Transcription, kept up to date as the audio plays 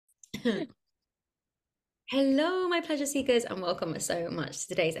Hello, my pleasure seekers, and welcome so much to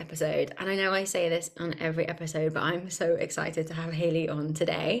today's episode. And I know I say this on every episode, but I'm so excited to have Hayley on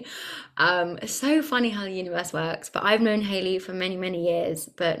today. It's so funny how the universe works, but I've known Hayley for many, many years,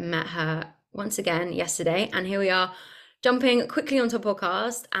 but met her once again yesterday. And here we are jumping quickly onto a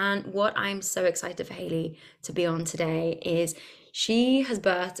podcast. And what I'm so excited for Hayley to be on today is she has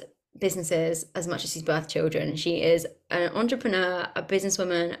birthed businesses as much as she's birthed children. She is an entrepreneur, a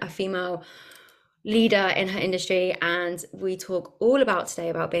businesswoman, a female leader in her industry, and we talk all about today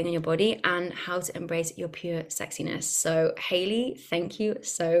about being in your body and how to embrace your pure sexiness. So Hayley, thank you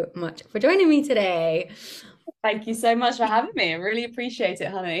so much for joining me today. Thank you so much for having me. I really appreciate it,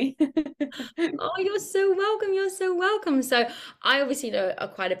 honey. Oh, you're so welcome. You're so welcome. So I obviously know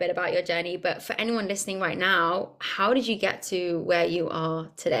quite a bit about your journey, but for anyone listening right now, how did you get to where you are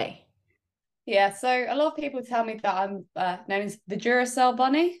today? Yeah, so a lot of people tell me that I'm known as the Duracell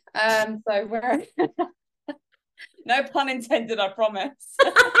bunny. So we're no pun intended, I promise.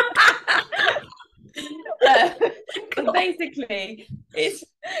 Uh, but basically, it's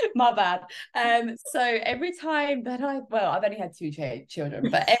my bad. So every time that I've only had two children,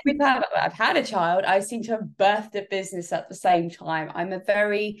 but every time I've had a child, I seem to have birthed a business at the same time. I'm a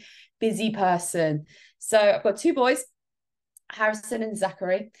very busy person. So I've got two boys, Harrison and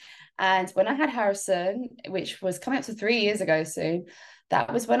Zachary. And when I had Harrison, which was coming up to 3 years ago soon,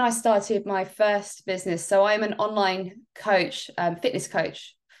 that was when I started my first business. So I'm an online coach, fitness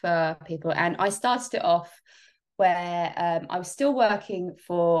coach for people. And I started it off where I was still working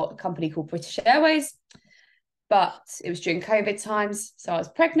for a company called British Airways, but it was during COVID times. So I was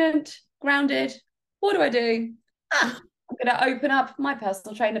pregnant, grounded. What do I do? I'm going to open up my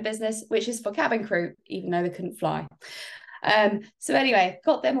personal trainer business, which is for cabin crew, even though they couldn't fly. So anyway,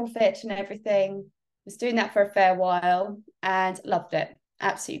 got them all fit and everything. Was doing that for a fair while and loved it.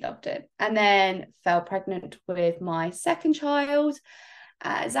 Absolutely loved it. And then fell pregnant with my second child,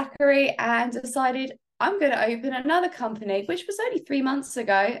 Zachary, and decided I'm going to open another company, which was only 3 months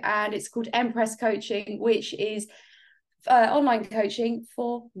ago, and it's called Empress Coaching, which is online coaching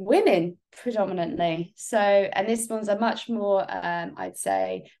for women predominantly. So, and this one's a much more, I'd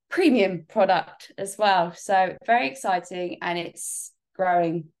say, premium product as well. So, very exciting, and it's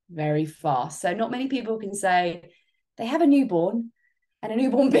growing very fast. So, not many people can say they have a newborn and a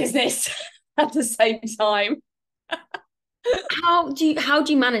newborn business at the same time. How do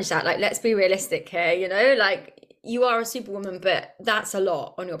you manage that? Like, let's be realistic here, like you are a superwoman, but that's a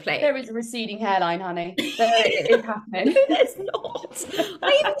lot on your plate. There is a receding hairline, honey. There it is happening. There's not.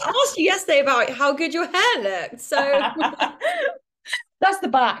 I even asked you yesterday about how good your hair looked. So That's the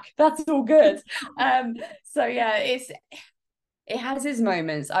back. That's all good. So yeah, it has its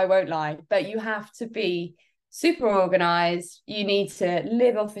moments, I won't lie, but you have to be super organized. You need to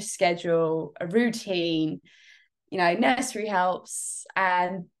live off a schedule, a routine. Nursery helps.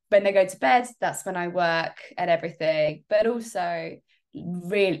 And when they go to bed, that's when I work and everything. But also,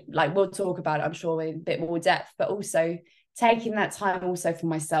 really, like we'll talk about it, I'm sure, in a bit more depth, but also taking that time also for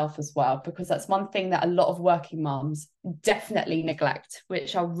myself as well, because that's one thing that a lot of working mums definitely neglect,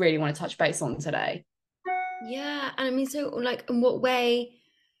 which I really want to touch base on today. yeah, and I mean, so like, in what way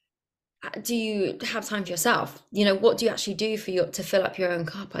do you have time for yourself? What do you actually do for your to fill up your own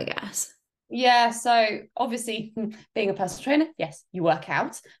cup, I guess? Yeah, so obviously, being a personal trainer, yes, you work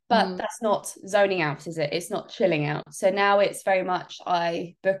out, but Mm. that's not zoning out, is it? It's not chilling out. So now it's very much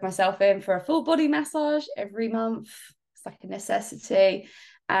I book myself in for a full body massage every month. It's like a necessity.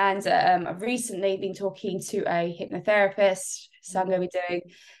 And I've recently been talking to a hypnotherapist. So I'm going to be doing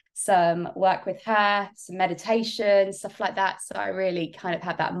some work with her, some meditation, stuff like that. So I really kind of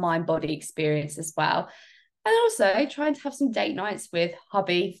have that mind body experience as well. And also trying to have some date nights with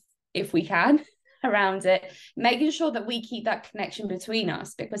hubby if we can around it, making sure that we keep that connection between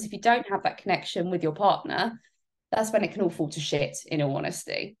us. Because if you don't have that connection with your partner, that's when it can all fall to shit, in all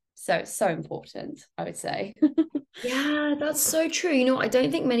honesty. So it's so important, I would say. Yeah, that's so true. I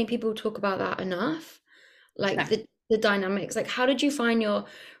don't think many people talk about that enough. Like No. the dynamics. Like, how did you find your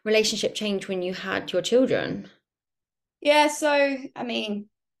relationship change when you had your children? Yeah, so I mean,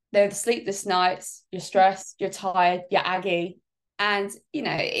 they're the sleepless nights, you're stressed, you're tired, you're aggy. And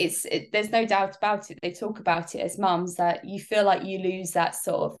there's no doubt about it. They talk about it as mums that you feel like you lose that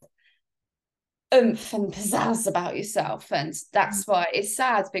sort of oomph and pizzazz about yourself, and that's why it's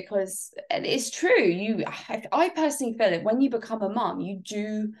sad, because and it's true. I personally feel it when you become a mum, you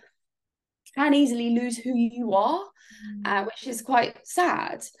do can easily lose who you are, Mm. which is quite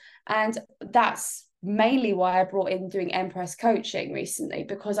sad. And that's mainly why I brought in doing Empress coaching recently,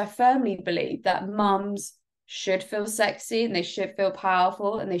 because I firmly believe that mums should feel sexy and they should feel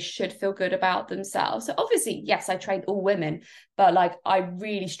powerful and they should feel good about themselves. So obviously, yes, I train all women, but like I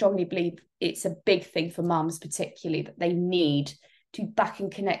really strongly believe it's a big thing for mums, particularly, that they need to be back in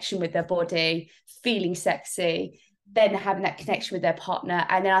connection with their body, feeling sexy, then having that connection with their partner.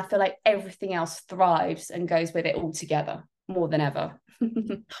 And then I feel like everything else thrives and goes with it all together more than ever.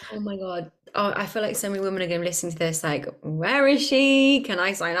 Oh my God. Oh, I feel like so many women are going to listen to this like, where is she? Can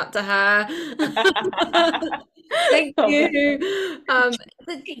I sign up to her? Thank you.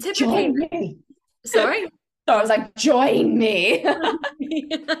 Typically, Join me. sorry? So I was like, join me.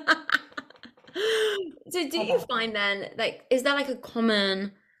 So do you find then, like, is that like a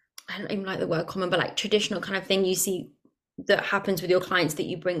common, I don't even like the word common, but like traditional kind of thing you see that happens with your clients that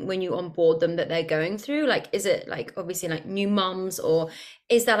you bring when you onboard them that they're going through? Like, is it like obviously like new mums, or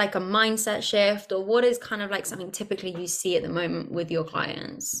is there like a mindset shift, or what is kind of like something typically you see at the moment with your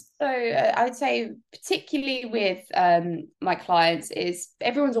clients? So I would say, particularly with my clients, is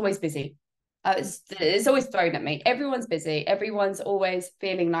everyone's always busy. It's always thrown at me. Everyone's busy. Everyone's always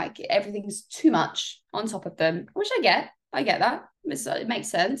feeling like everything's too much on top of them, which I get. I get that. It makes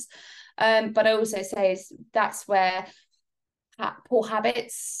sense. But I also say is that's where poor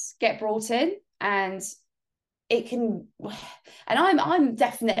habits get brought in, and it can, and I'm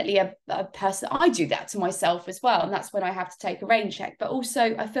definitely a person, I do that to myself as well, and that's when I have to take a rain check. But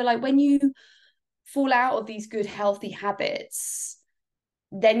also I feel like when you fall out of these good healthy habits,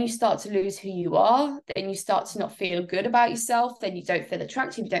 then you start to lose who you are, then you start to not feel good about yourself, then you don't feel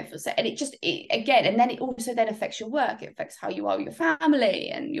attractive, you don't feel safe, and again, and then it also then affects your work, it affects how you are with your family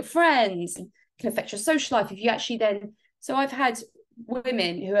and your friends, and can affect your social life if you actually then. So I've had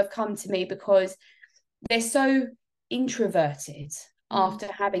women who have come to me because they're so introverted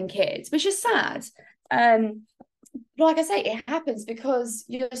after having kids, which is sad. Like I say, it happens because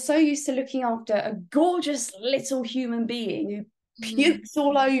you're so used to looking after a gorgeous little human being who pukes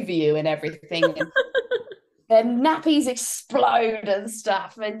all over you and everything, and their nappies explode and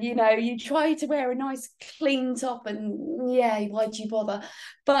stuff, and you try to wear a nice clean top, and yeah, why'd you bother?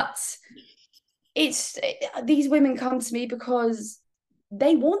 But these women come to me because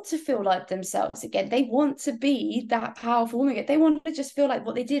they want to feel like themselves again. They want to be that powerful woman again. They want to just feel like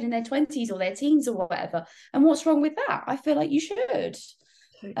what they did in their 20s or their teens or whatever. And what's wrong with that? I feel like you should.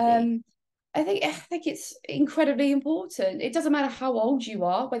 Totally. I think it's incredibly important. It doesn't matter how old you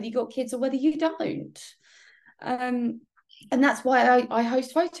are, whether you got kids or whether you don't. And that's why I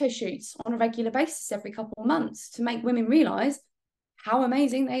host photo shoots on a regular basis every couple of months to make women realize how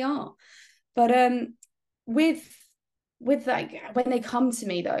amazing they are. But with like when they come to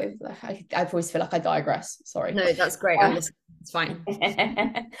me though, I always feel like I digress. Sorry. No, that's great. I'm listening. It's fine.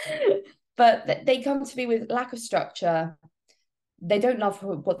 But they come to me with lack of structure. They don't love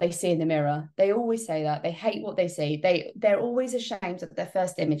what they see in the mirror. They always say that. They hate what they see. They're always ashamed of their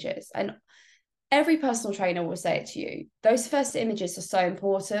first images. And every personal trainer will say it to you. Those first images are so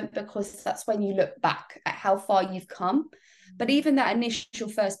important because that's when you look back at how far you've come. But even that initial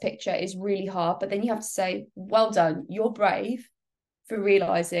first picture is really hard. But then you have to say, well done, you're brave for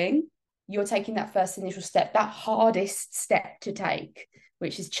realizing you're taking that first initial step, that hardest step to take,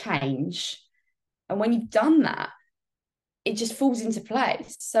 which is change. And when you've done that, it just falls into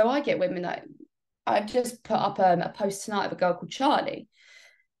place. So I get women that I've just put up a post tonight of a girl called Charlie.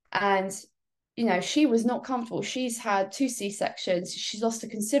 And, she was not comfortable. She's had 2 C-sections. She's lost a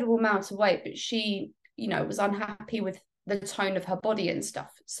considerable amount of weight, but she, was unhappy with the tone of her body and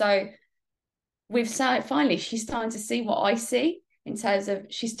stuff. So finally she's starting to see what I see in terms of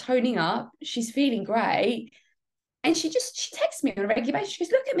she's toning up, she's feeling great. And she texts me on a regular basis. She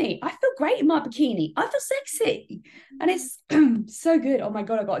goes, look at me, I feel great in my bikini, I feel sexy. And it's so good. Oh my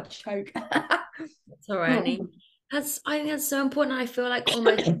God, I got a choke. It's all right, Annie. I think that's so important. I feel like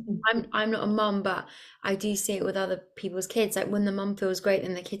almost I'm not a mum, but I do see it with other people's kids. Like when the mum feels great,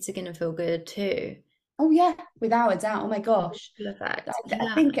 then the kids are gonna feel good too. Oh yeah, without a doubt. Oh my gosh. Effect.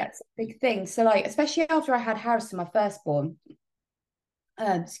 I think that's a big thing. So like, especially after I had Harrison, my firstborn.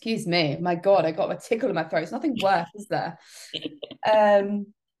 Excuse me. My God, I got a tickle in my throat. It's nothing worse, is there?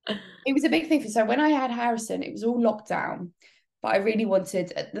 It was a big thing for. So when I had Harrison, it was all locked down. But I really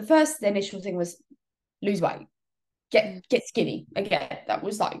wanted the initial thing was lose weight, get skinny again. That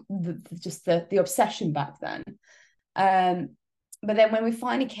was like just the obsession back then. But then when we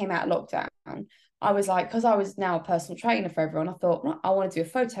finally came out of lockdown, I was like, because I was now a personal trainer for everyone, I thought, well, I want to do a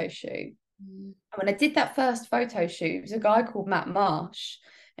photo shoot. And when I did that first photo shoot, it was a guy called Matt Marsh.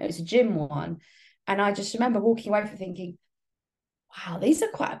 It was a gym one. And I just remember walking away from thinking, wow, these are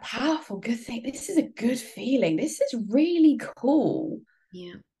quite a powerful, good thing. This is a good feeling. This is really cool.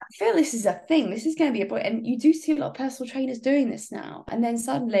 Yeah. I feel this is a thing. This is going to be a point. And you do see a lot of personal trainers doing this now. And then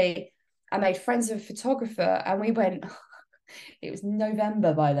suddenly I made friends with a photographer and we went, it was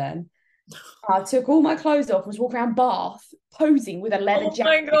November by then. I took all my clothes off, was walking around Bath, posing with a leather Oh my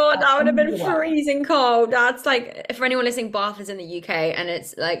jacket God, that would have been underwear. freezing cold. That's like, for anyone listening, Bath is in the UK and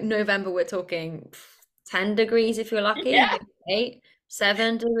it's like November, we're talking 10 degrees if you're lucky, Yeah. maybe 8,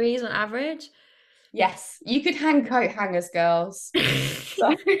 7 degrees on average. Yes, you could hang coat hangers, girls.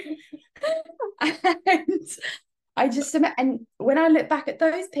 So, and I just, and when I look back at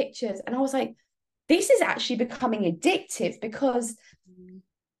those pictures, and I was like, this is actually becoming addictive because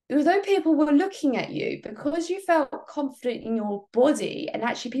although people were looking at you, because you felt confident in your body, and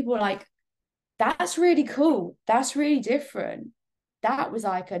actually people were like, that's really cool. That's really different. That was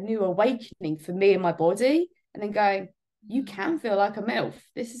like a new awakening for me and my body. And then going, you can feel like a MILF.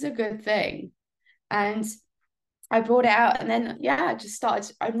 This is a good thing. And I brought it out and then, yeah, I just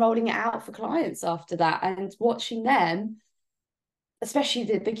started rolling it out for clients after that and watching them, especially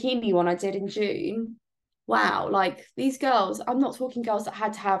the bikini one I did in June. Wow, like these girls, I'm not talking girls that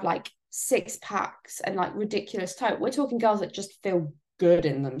had to have like six packs and like ridiculous toe. We're talking girls that just feel good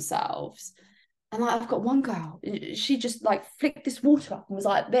in themselves. And like I've got one girl, she just like flicked this water up and was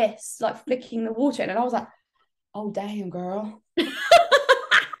like this, like flicking the water in. And I was like, oh damn, girl.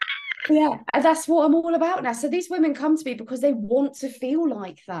 Yeah, and that's what I'm all about now. So these women come to me because they want to feel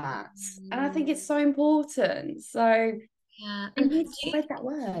like that. And I think it's so important. So Yeah, we and need to spread that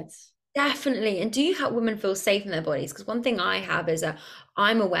word. definitely. And do you help women feel safe in their bodies? Because one thing I have is that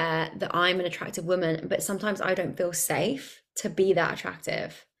I'm aware that I'm an attractive woman, but sometimes I don't feel safe to be that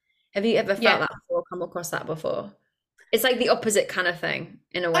attractive. Have you ever felt Yeah, that before, come across that before? It's like the opposite kind of thing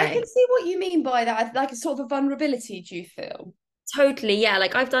in a I can way. see what you mean by that. Like a sort of a vulnerability, do you feel? Totally, yeah.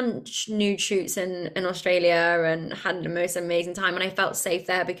 Like I've done nude shoots in Australia and had the most amazing time, and I felt safe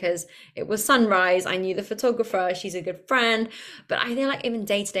there because it was sunrise. I knew the photographer; she's a good friend. But I feel like even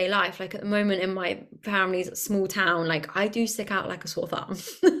day to day life, like at the moment in my family's small town, like I do stick out like a sore thumb.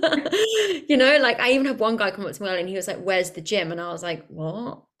 Like I even had one guy come up to me earlier and he was like, "Where's the gym?" And I was like,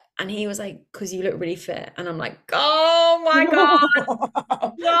 "What?" And he was like, "Because you look really fit." And I'm like, "Oh my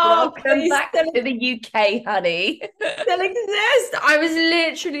God, no, Welcome please back to the UK, honey. still exist." I was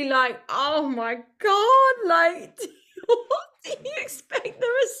literally like, oh my God, like, what do you expect the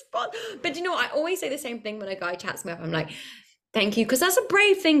response? But you know, I always say the same thing when a guy chats me up. I'm like, thank you, because that's a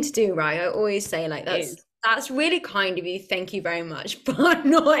brave thing to do, right? I always say, like, that's Is. that's really kind of you. Thank you very much, but I'm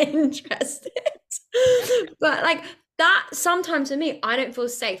not interested. But like that, sometimes for me, I don't feel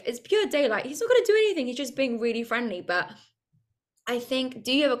safe. It's pure daylight. He's not gonna do anything. He's just being really friendly. But I think,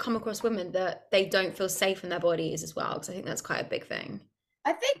 do you ever come across women that they don't feel safe in their bodies as well? Because I think that's quite a big thing.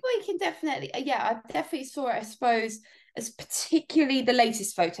 I think we can definitely, yeah, I definitely saw it, I suppose, as particularly the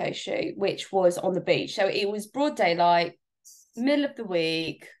latest photo shoot, which was on the beach. So it was broad daylight, middle of the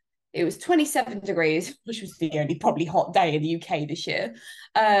week. It was 27 degrees, which was the only probably hot day in the UK this year.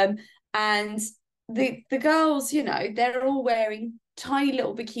 And the girls, they're all wearing tiny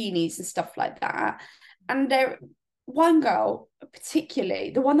little bikinis and stuff like that. And they're one girl,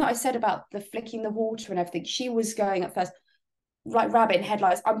 particularly, the one that I said about the flicking the water and everything, she was going at first like rabbit in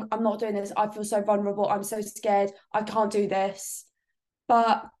headlights. I'm not doing this. I feel so vulnerable. I'm so scared. I can't do this.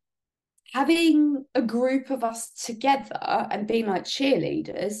 But having a group of us together and being like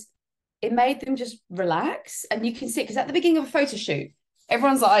cheerleaders, it made them just relax. And you can see, because at the beginning of a photo shoot,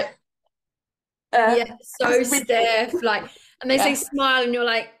 everyone's like, Yeah, so that's really, stiff. Like, and they say yeah, smile, and you're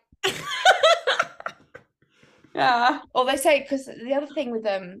like, yeah. Or they say, because the other thing with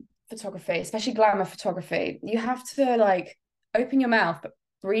photography, especially glamour photography, you have to like open your mouth but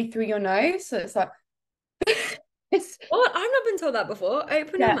breathe through your nose. So it's like it's what? I've not been told that before.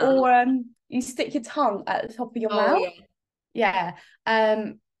 Open your yeah, mouth. or you stick your tongue at the top of your Oh mouth. yeah.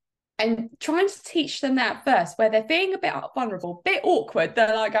 Yeah. And trying to teach them that first, where they're being a bit vulnerable, a bit awkward,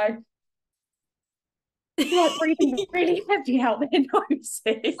 they're like going, like breathing really heavy out their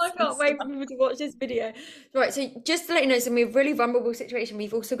noses I and can't wait for stuff. people to watch this video. Right, so just to let you know, so we're a really vulnerable situation.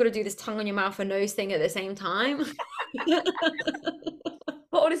 We've also got to do this tongue on your mouth and nose thing at the same time.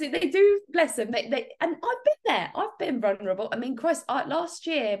 But honestly, they do, bless them. And I've been there. I've been vulnerable. I mean, Christ, last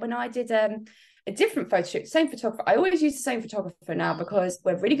year when I did a different photo shoot, same photographer. I always use the same photographer now because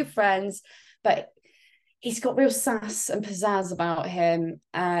we're really good friends. But he's got real sass and pizzazz about him.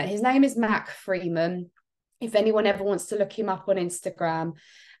 His name is Mac Freeman. If anyone ever wants to look him up on Instagram,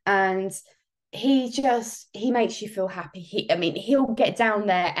 and he makes you feel happy. He'll get down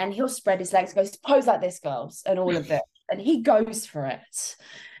there and he'll spread his legs, goes pose like this, girls, and all of it, and he goes for it.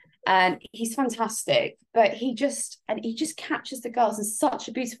 and he's fantastic. But he just captures the girls in such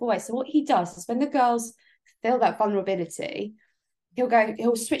a beautiful way. So what he does is when the girls feel that vulnerability,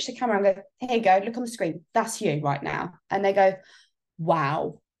 he'll switch the camera and go, here you go, look on the screen, that's you right now. And they go,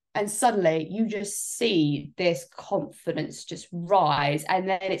 wow. And suddenly you just see this confidence just rise. And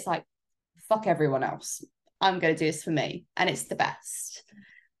then it's like, fuck everyone else. I'm going to do this for me. And it's the best.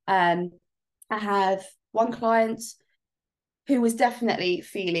 I have one client who was definitely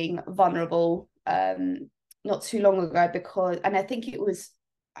feeling vulnerable not too long ago and I think it was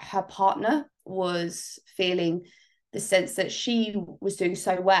her partner was feeling the sense that she was doing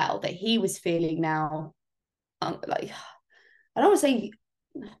so well that he was feeling now like, I don't want to say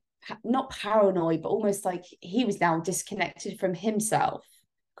not paranoid, but almost like he was now disconnected from himself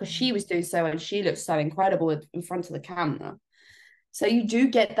because she was doing so and she looked so incredible in front of the camera. So you do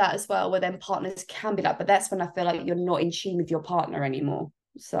get that as well, where then partners can be like, but that's when I feel like you're not in tune with your partner anymore.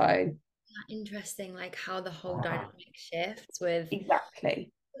 So Interesting, like how the whole dynamic shifts with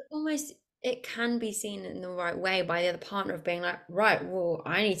exactly. almost it can be seen in the right way by the other partner of being like, right, well,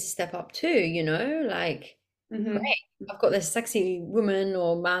 I need to step up too, like Mm-hmm. great, I've got this sexy woman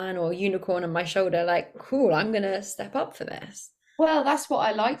or man or unicorn on my shoulder, like cool, I'm gonna step up for this. Well, that's what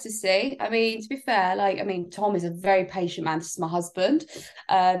I like to see. I mean, to be fair, Tom is a very patient man. This is my husband,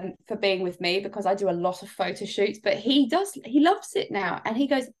 for being with me because I do a lot of photo shoots, but he loves it now. And he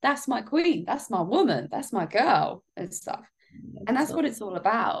goes, that's my queen, that's my woman, that's my girl and stuff. And that's So, what it's all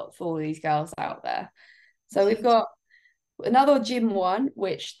about for all these girls out there. So we've got another gym one,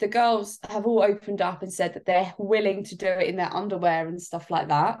 which the girls have all opened up and said that they're willing to do it in their underwear and stuff like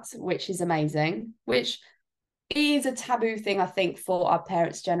that, which is amazing, which is a taboo thing, I think, for our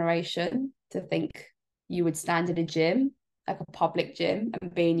parents' generation to think you would stand in a gym, like a public gym,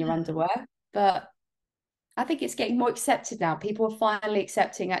 and be in your underwear. But I think it's getting more accepted now. People are finally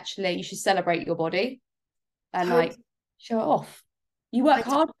accepting actually you should celebrate your body and like show it off. You work I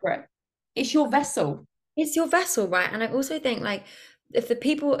hard for it. It's your vessel. It's your vessel, right? And I also think like if there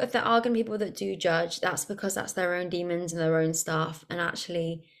are gonna be people that do judge, that's because that's their own demons and their own stuff, and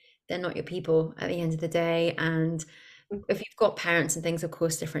actually they're not your people at the end of the day. And if you've got parents and things, of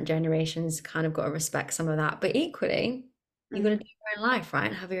course, different generations kind of got to respect some of that. But equally, you got to Mm-hmm. do your own life, right?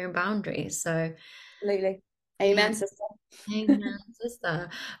 And have your own boundaries. So Absolutely. yeah, Amen, sister. amen, sister.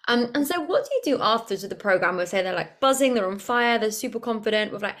 And so what do you do afterwards with the program where say they're like buzzing, they're on fire, they're super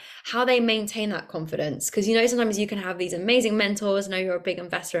confident with like how they maintain that confidence? Because sometimes you can have these amazing mentors. I know you're a big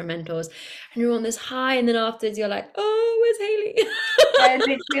investor in mentors, and you're on this high, and then afterwards you're like, oh, where's Hayley? Yeah,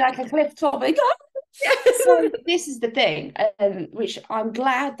 literally like a cliff top. So this is the thing, which I'm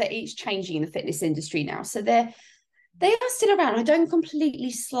glad that it's changing in the fitness industry now. So they are still around. I don't completely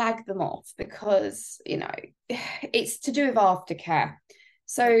slag them off because it's to do with aftercare.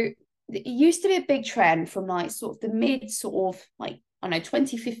 So it used to be a big trend from like sort of the mid sort of like I don't know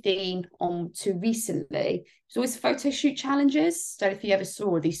 2015 on to recently. There's always photo shoot challenges. So if you ever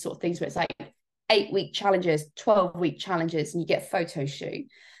saw these sort of things where it's like 8-week challenges, 12-week challenges, and you get a photo shoot,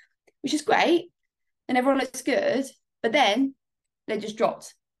 which is great and everyone looks good, but then they just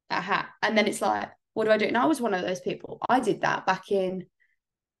dropped that hat. And then it's like, what do I do? And I was one of those people. I did that back in,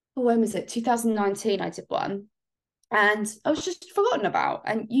 when was it? 2019, I did one. And I was just forgotten about.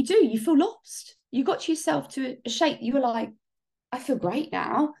 And you feel lost. You got yourself to a shape. You were like, I feel great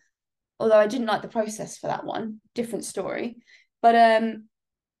now. Although I didn't like the process for that one. Different story. But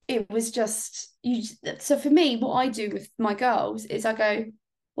it was just you. So for me, what I do with my girls is I go,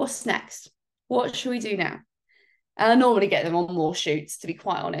 what's next? What should we do now? And I normally get them on more shoots, to be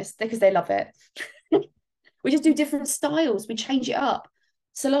quite honest, because they love it. We just do different styles. We change it up.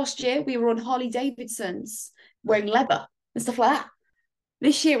 So last year we were on Harley Davidsons wearing leather and stuff like that.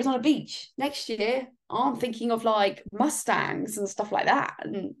 This year it was on a beach. Next year I'm thinking of like Mustangs and stuff like that.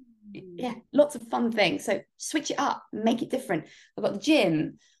 And yeah, lots of fun things. So switch it up, make it different. I've got the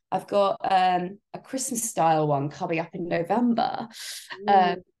gym. I've got a Christmas style one coming up in November.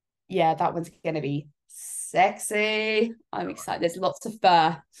 Yeah, that one's going to be sexy. I'm excited. There's lots of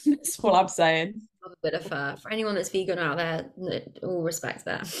fur. That's what I'm saying. Love a bit of fur. For anyone that's vegan out there, all respect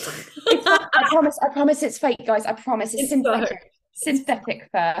that. It's not, I promise it's fake, guys. I promise it's synthetic. Synthetic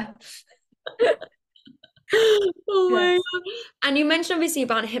fur. Oh my Yes. God. And you mentioned obviously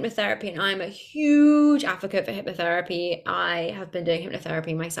about hypnotherapy, and I'm a huge advocate for hypnotherapy. I have been doing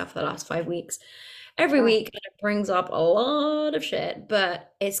hypnotherapy myself for the last 5 weeks. Every Wow. week, and it brings up a lot of shit,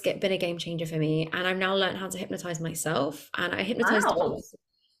 but been a game changer for me. And I've now learned how to hypnotize myself. And I hypnotize Wow.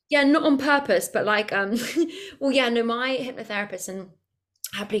 yeah, not on purpose, but like well, yeah, no, my hypnotherapist, and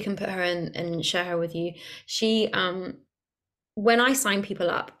happily can put her in and share her with you. She when I sign people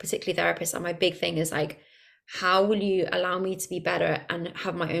up, particularly therapists, and my big thing is like, how will you allow me to be better and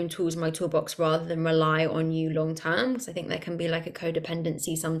have my own tools in my toolbox rather than rely on you long term? Because I think there can be like a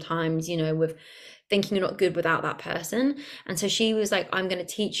codependency sometimes, with thinking you're not good without that person. And so she was like, I'm going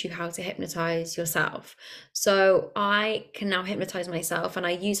to teach you how to hypnotize yourself. So I can now hypnotize myself, and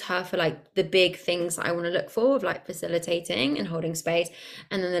I use her for like the big things that I want to look for, of like facilitating and holding space.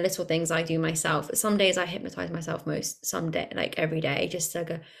 And then the little things I do myself. Some days I hypnotize myself some day, like every day, just to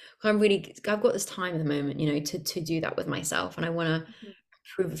go, I've got this time at the moment, to do that with myself. And I want to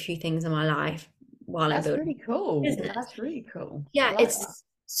improve a few things in my life while I'm That's building really cool. business. That's really cool. I Yeah, like that. it's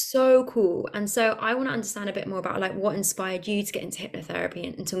so cool. And so I want to understand a bit more about like what inspired you to get into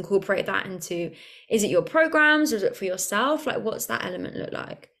hypnotherapy, and to incorporate that into, is it your programs or is it for yourself? Like, what's that element look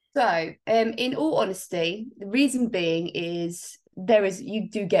like? So, in all honesty, the reason being is you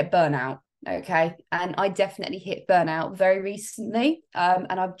do get burnout, okay? And I definitely hit burnout very recently. And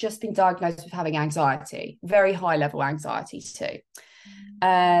I've just been diagnosed with having anxiety, very high level anxiety too.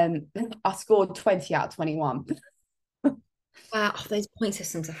 I scored 20 out of 21. Wow, those point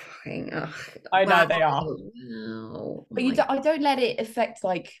systems are fucking, ugh, I wow, know they are. wow, oh But my, I don't let it affect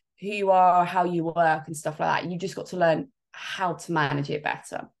like who you are, how you work and stuff like that. You just got to learn how to manage it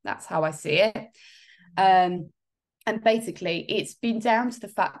better. That's how I see it. Um, and basically it's been down to the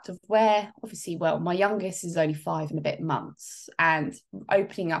fact of where, obviously, well, my youngest is only 5 and a bit months, and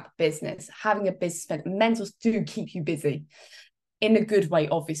opening up a business, having a business, mentors do keep you busy in a good way,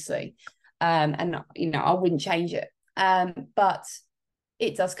 obviously. And I wouldn't change it. But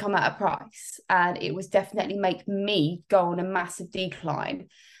it does come at a price, and it was definitely make me go on a massive decline.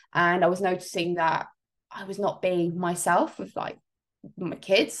 And I was noticing that I was not being myself with like my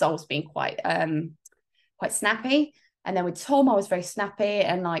kids. I was being quite snappy. And then with Tom, I was very snappy.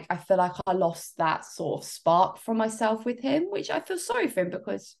 And like, I feel like I lost that sort of spark from myself with him, which I feel sorry for him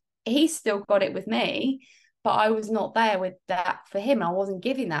because he's still got it with me, but I was not there with that for him. I wasn't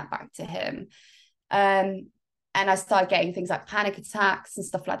giving that back to him. Um, and I started getting things like panic attacks and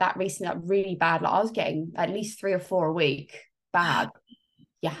stuff like that recently, like really bad. Like I was getting at least 3 or 4 a week. Bad.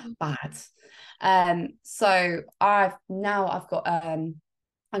 Yeah, bad. So I've got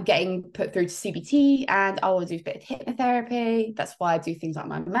I'm getting put through to CBT, and I will do a bit of hypnotherapy. That's why I do things like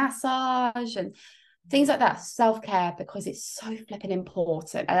my massage and things like that, self-care, because it's so flipping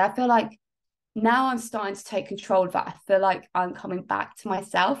important. And I feel like now I'm starting to take control of that. I feel like I'm coming back to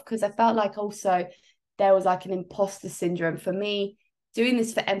myself, because I felt like also there was like an imposter syndrome for me doing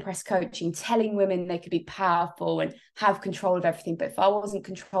this for Empress coaching, telling women they could be powerful and have control of everything. But if I wasn't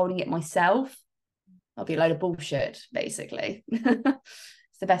controlling it myself, I'll be a load of bullshit, basically.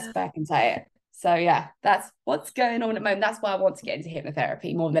 It's the best way I can say it. So yeah, that's what's going on at the moment. That's why I want to get into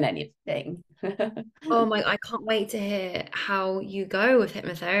hypnotherapy more than anything. oh my, I can't wait to hear how you go with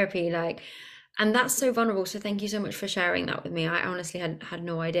hypnotherapy. Like, and that's so vulnerable. So thank you so much for sharing that with me. I honestly had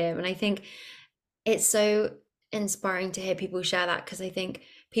no idea. And I think it's so inspiring to hear people share that, because I think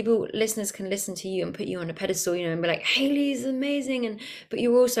listeners can listen to you and put you on a pedestal, and be like, Hayley's amazing, but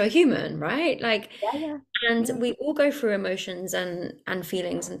you're also a human, right? Like, Yeah, yeah, and yeah. we all go through emotions and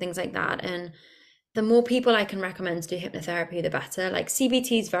feelings and things like that. And the more people I can recommend to do hypnotherapy, the better. Like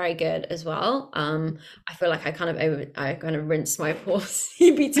CBT is very good as well. I feel like I kind of rinsed my poor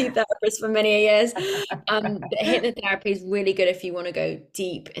CBT therapist for many years. But hypnotherapy is really good if you want to go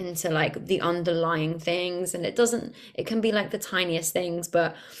deep into like the underlying things, and it can be like the tiniest things.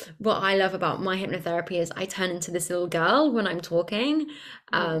 But what I love about my hypnotherapy is I turn into this little girl when I'm talking.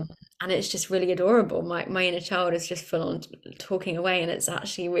 Um, and it's just really adorable. My inner child is just full on talking away, and it's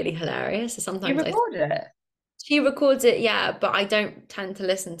actually really hilarious. So You sometimes recorded it. she records it, yeah, but I don't tend to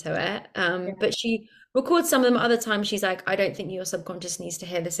listen to it. Yeah, But she records some of them. Other times she's like, I don't think your subconscious needs to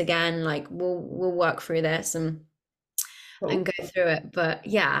hear this again. Like, we'll work through this and cool. go through it. But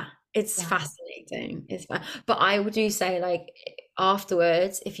yeah, it's Wow. fascinating. But I would do say, like,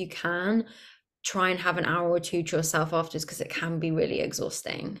 afterwards, if you can, try and have an hour or two to yourself afterwards, because it can be really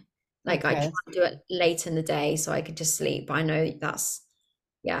exhausting. Like, I try Okay. and do it late in the day so I could just sleep. But I know that's,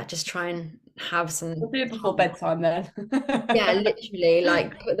 yeah, just try and have We'll some do it before time. bedtime then. Yeah, literally,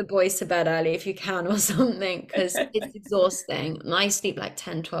 like put the boys to bed early if you can, or something, because it's exhausting. And I sleep like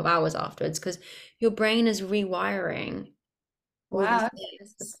 10, 12 hours afterwards, because your brain is rewiring all these Wow, that's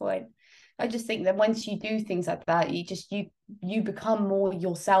the things. point. I just think that once you do things like that, you become more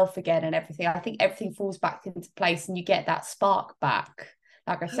yourself again and everything. I think everything falls back into place and you get that spark back.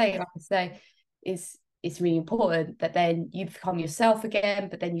 Like I say, is it's really important that then you become yourself again,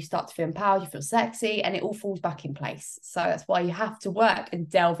 but then you start to feel empowered, you feel sexy, and it all falls back in place. So that's why you have to work and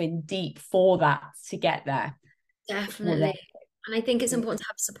delve in deep for that to get there. More than Definitely. And I think it's important to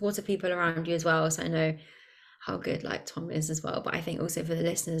have supportive people around you as well. So I know how good like Tom is as well. But I think also for the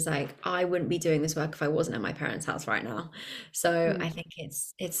listeners, like I wouldn't be doing this work if I wasn't at my parents' house right now. So I think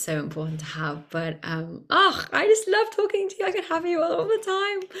it's so important to have. But oh, I just love talking to you. I could have you all the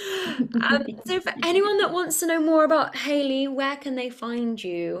time. So for anyone that wants to know more about Hayley, where can they find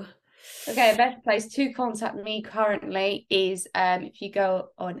you? Okay, best place to contact me currently is if you go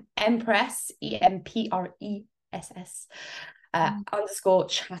on Empress, EMPRESS underscore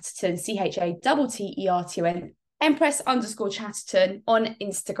Chatterton, CHATTERTON, Empress underscore Chatterton on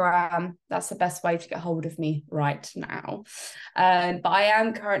Instagram. That's the best way to get hold of me right now. But I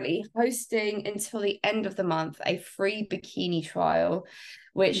am currently hosting until the end of the month a free bikini trial,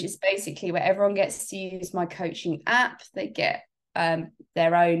 which is basically where everyone gets to use my coaching app. They get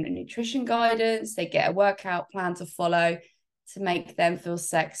their own nutrition guidance, they get a workout plan to follow to make them feel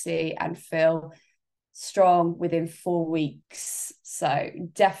sexy and feel strong within 4 weeks. So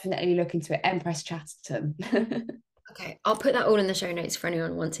definitely look into it. Empress Chatterton. Okay, I'll put that all in the show notes for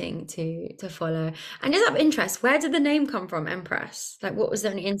anyone wanting to follow. And just out of interest, where did the name come from, Empress? Like, what was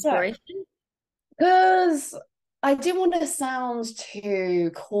there any Yeah, inspiration? because I didn't want to sound too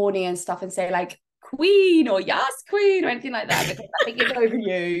corny and stuff and say like queen or yes queen or anything like that, because I think it's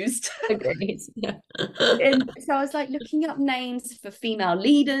overused. Agreed. Yeah. And so I was like looking up names for female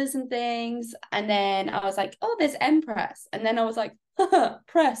leaders and things, and then I was like, oh, there's Empress, and then I was like,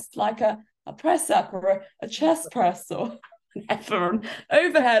 press like a press up or a chest press or an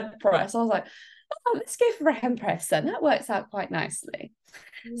overhead press. I was like, oh, let's go for a Empress, and that works out quite nicely.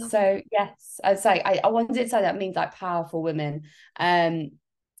 So yes, I was like, I wanted to say that means like powerful women. And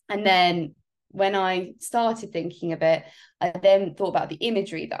then when I started thinking of it, I then thought about the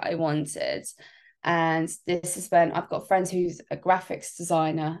imagery that I wanted. And this is when I've got friends who's a graphics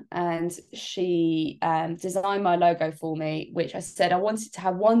designer, and she designed my logo for me, which I said I wanted to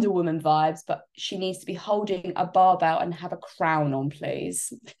have Wonder Woman vibes, but she needs to be holding a barbell and have a crown on,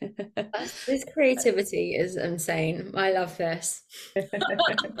 please. This creativity is insane. I love this.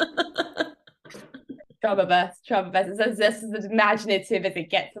 Try my best. This is as imaginative as it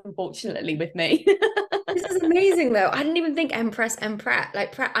gets, unfortunately, with me. This is amazing though. I didn't even think Empress, I'm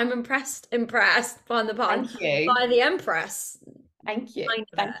impressed by the pun, Thank you. by the Empress. Thank you. Kind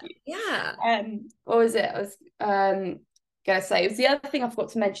of Thank it. you. Yeah. What was it? I was gonna say, it was the other thing I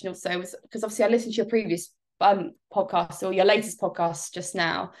forgot to mention also, was because obviously I listened to your previous podcast or your latest podcast just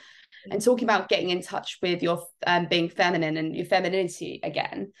now, and talking about getting in touch with your being feminine and your femininity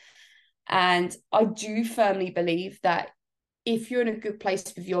again. And I do firmly believe that if you're in a good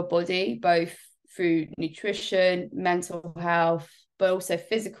place with your body, both through nutrition, mental health, but also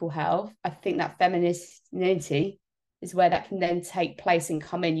physical health, I think that femininity is where that can then take place and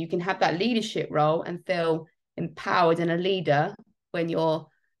come in. You can have that leadership role and feel empowered and a leader when you're,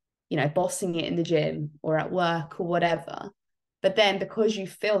 bossing it in the gym or at work or whatever. But then because you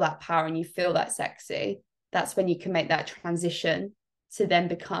feel that power and you feel that sexy, that's when you can make that transition to then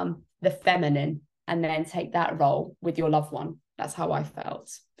become the feminine and then take that role with your loved one. That's how I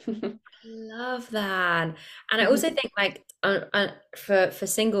felt. Love that. And I also think like for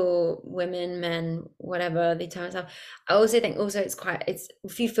single women, men, whatever the terms are, I also think also it's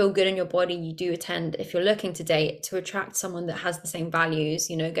if you feel good in your body, you do tend, if you're looking to date, to attract someone that has the same values,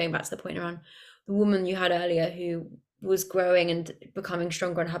 going back to the point around the woman you had earlier who was growing and becoming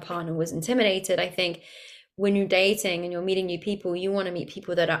stronger and her partner was intimidated. I think when you're dating and you're meeting new people, you want to meet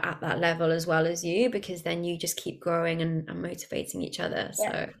people that are at that level as well as you, because then you just keep growing and motivating each other.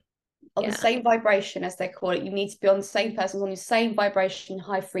 So on the same vibration, as they call it. You need to be on the same person, on the same vibration,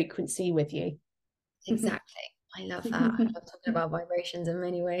 high frequency with you. Exactly. I love that. I love talking about vibrations in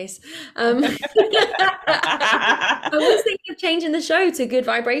many ways. I was thinking of changing the show to Good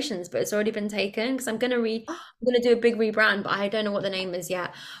Vibrations, but it's already been taken because I'm gonna do a big rebrand, but I don't know what the name is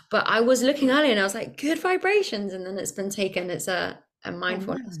yet. But I was looking earlier and I was like, Good Vibrations, and then it's been taken. It's a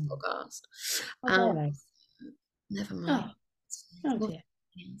mindfulness podcast. Never mind. Oh dear.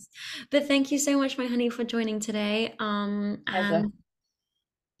 Yes. But thank you so much, my honey, for joining today. And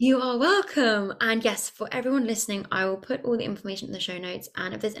you are welcome. And yes, for everyone listening, I will put all the information in the show notes.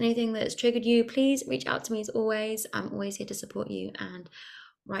 And if there's anything that's triggered you, please reach out to me as always. I'm always here to support you and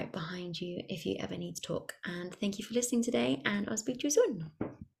right behind you if you ever need to talk. And thank you for listening today, and I'll speak to you soon.